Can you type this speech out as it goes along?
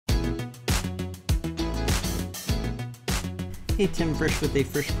Hey, Tim Frisch with A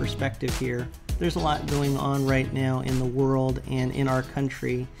Frisch Perspective here. There's a lot going on right now in the world and in our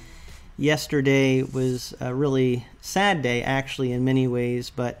country. Yesterday was a really sad day, actually, in many ways,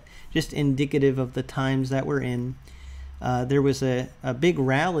 but just indicative of the times that we're in. There was a big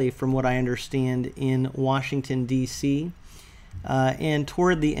rally, from what I understand, in Washington, D.C., and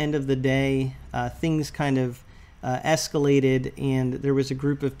toward the end of the day, things kind of escalated, and there was a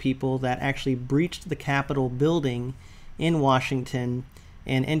group of people that actually breached the Capitol building in Washington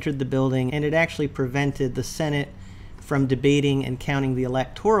and entered the building, and it actually prevented the Senate from debating and counting the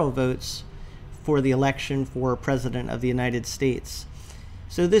electoral votes for the election for President of the United States.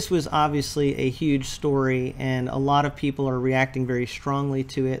 So this was obviously a huge story, and a lot of people are reacting very strongly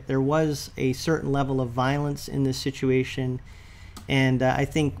to it. There was a certain level of violence in this situation, and I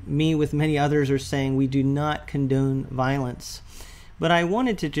think me with many others are saying we do not condone violence. But I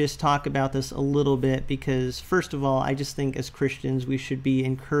wanted to just talk about this a little bit because, first of all, I just think as Christians we should be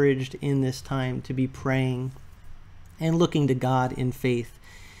encouraged in this time to be praying and looking to God in faith.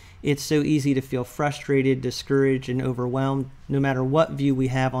 It's so easy to feel frustrated, discouraged, and overwhelmed, no matter what view we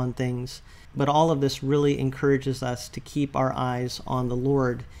have on things. But all of this really encourages us to keep our eyes on the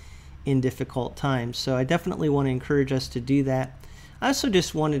Lord in difficult times. So I definitely want to encourage us to do that. I also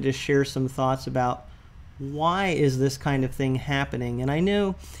just wanted to share some thoughts about why is this kind of thing happening. And I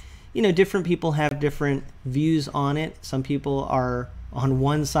know, different people have different views on it. Some people are on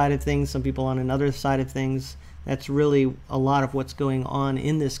one side of things, some people on another side of things. That's really a lot of what's going on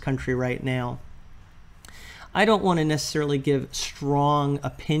in this country right now. I don't want to necessarily give strong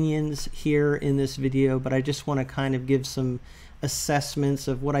opinions here in this video, but I just want to kind of give some assessments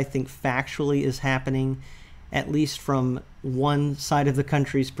of what I think factually is happening, at least from one side of the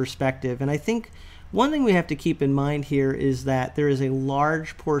country's perspective. And I think one thing we have to keep in mind here is that there is a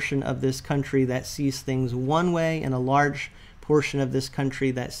large portion of this country that sees things one way and a large portion of this country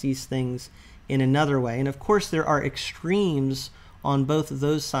that sees things in another way. And of course there are extremes on both of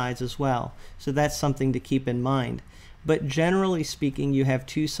those sides as well. So that's something to keep in mind. But generally speaking, you have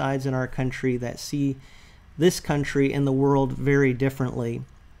two sides in our country that see this country and the world very differently.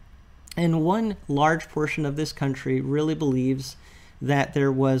 And one large portion of this country really believes that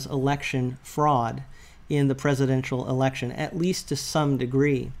there was election fraud in the presidential election, at least to some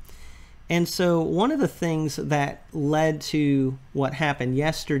degree. And so one of the things that led to what happened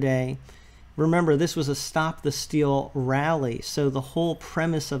yesterday, remember, this was a Stop the Steal rally. So the whole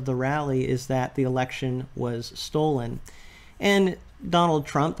premise of the rally is that the election was stolen. And Donald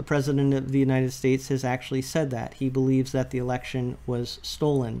Trump, the President of the United States, has actually said that. He believes that the election was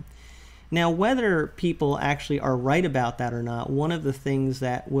stolen. Now, whether people actually are right about that or not, one of the things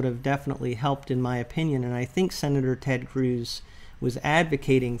that would have definitely helped, in my opinion, and I think Senator Ted Cruz was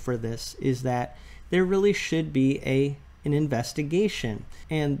advocating for this, is that there really should be an investigation.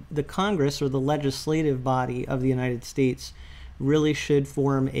 And the Congress, or the legislative body of the United States, really should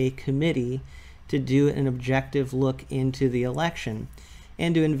form a committee to do an objective look into the election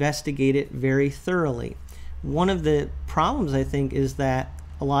and to investigate it very thoroughly. One of the problems, I think, is that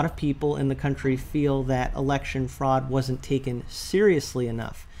a lot of people in the country feel that election fraud wasn't taken seriously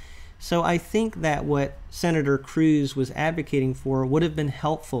enough. So I think that what Senator Cruz was advocating for would have been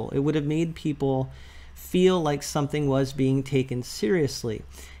helpful. It would have made people feel like something was being taken seriously.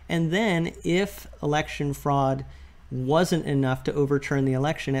 And then if election fraud wasn't enough to overturn the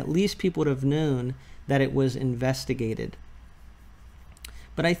election, at least people would have known that it was investigated.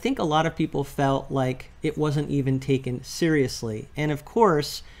 But I think a lot of people felt like it wasn't even taken seriously. And of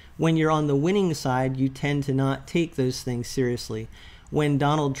course, when you're on the winning side, you tend to not take those things seriously. When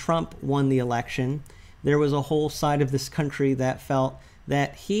Donald Trump won the election, there was a whole side of this country that felt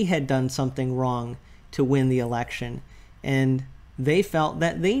that he had done something wrong to win the election, and they felt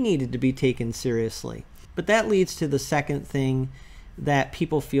that they needed to be taken seriously. But that leads to the second thing, that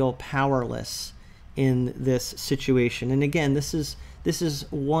people feel powerless in this situation. And again, this is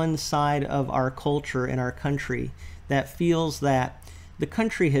one side of our culture in our country that feels that the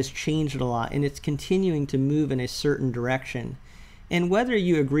country has changed a lot and it's continuing to move in a certain direction. And whether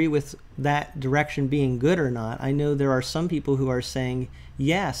you agree with that direction being good or not, I know there are some people who are saying,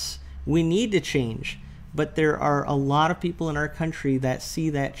 yes, we need to change. But there are a lot of people in our country that see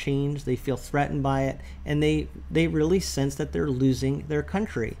that change, they feel threatened by it, and they really sense that they're losing their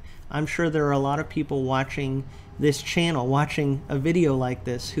country. I'm sure there are a lot of people watching this channel, watching a video like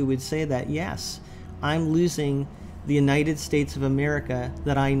this, who would say that, yes, I'm losing the United States of America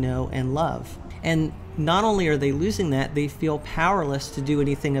that I know and love. And not only are they losing that, they feel powerless to do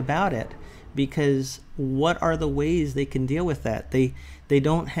anything about it, because what are the ways they can deal with that? They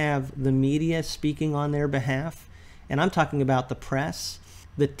don't have the media speaking on their behalf, And I'm talking about the press.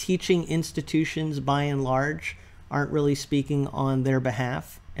 The teaching institutions, by and large, aren't really speaking on their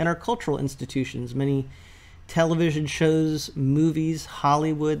behalf. And our cultural institutions, many television shows, movies,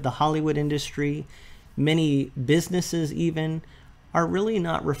 Hollywood, the Hollywood industry, many businesses even, are really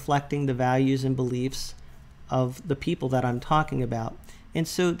not reflecting the values and beliefs of the people that I'm talking about. And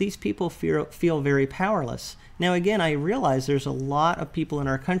so these people feel very powerless. Now again, I realize there's a lot of people in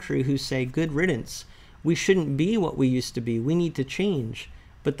our country who say, good riddance, we shouldn't be what we used to be, we need to change.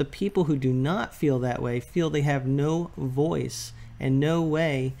 But the people who do not feel that way feel they have no voice and no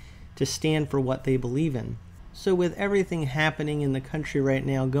way to stand for what they believe in. So with everything happening in the country right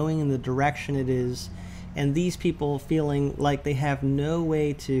now, going in the direction it is, and these people feeling like they have no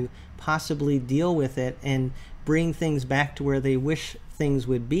way to possibly deal with it and bring things back to where they wish things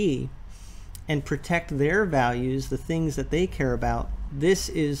would be and protect their values, the things that they care about, this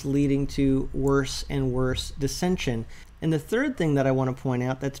is leading to worse and worse dissension. And the third thing that I want to point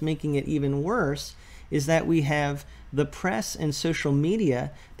out that's making it even worse is that we have the press and social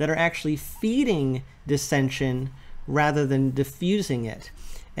media that are actually feeding dissension rather than diffusing it.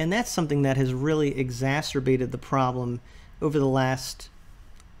 And that's something that has really exacerbated the problem over the last,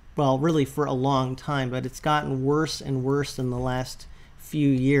 well, really for a long time, but it's gotten worse and worse in the last few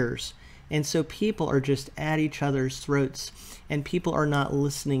years. And so people are just at each other's throats, and people are not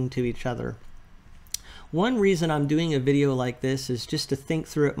listening to each other. One reason I'm doing a video like this is just to think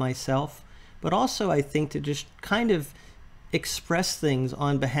through it myself, but also I think to just kind of express things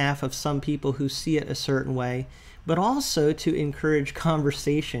on behalf of some people who see it a certain way, but also to encourage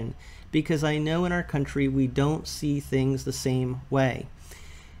conversation, because I know in our country we don't see things the same way.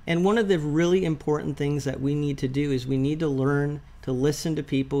 And one of the really important things that we need to do is we need to learn to listen to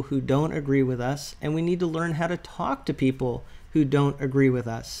people who don't agree with us, and we need to learn how to talk to people who don't agree with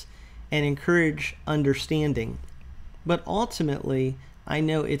us and encourage understanding. But ultimately, I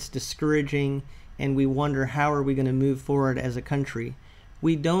know it's discouraging, and we wonder how are we going to move forward as a country.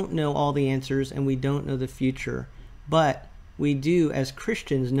 We don't know all the answers, and we don't know the future, but we do, as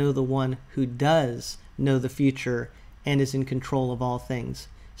Christians, know the one who does know the future and is in control of all things.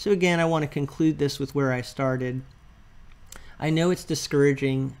 So again, I want to conclude this with where I started. I know it's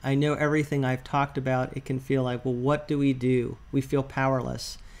discouraging. I know everything I've talked about, it can feel like, well, what do? We feel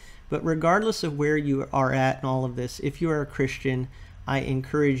powerless. But regardless of where you are at in all of this, if you are a Christian, I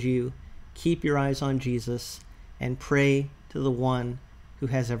encourage you, keep your eyes on Jesus and pray to the one who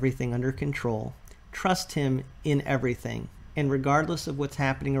has everything under control. Trust him in everything. And regardless of what's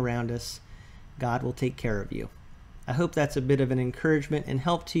happening around us, God will take care of you. I hope that's a bit of an encouragement and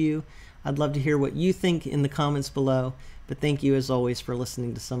help to you. I'd love to hear what you think in the comments below, but thank you as always for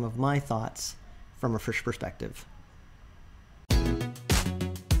listening to some of my thoughts from A Frisch Perspective.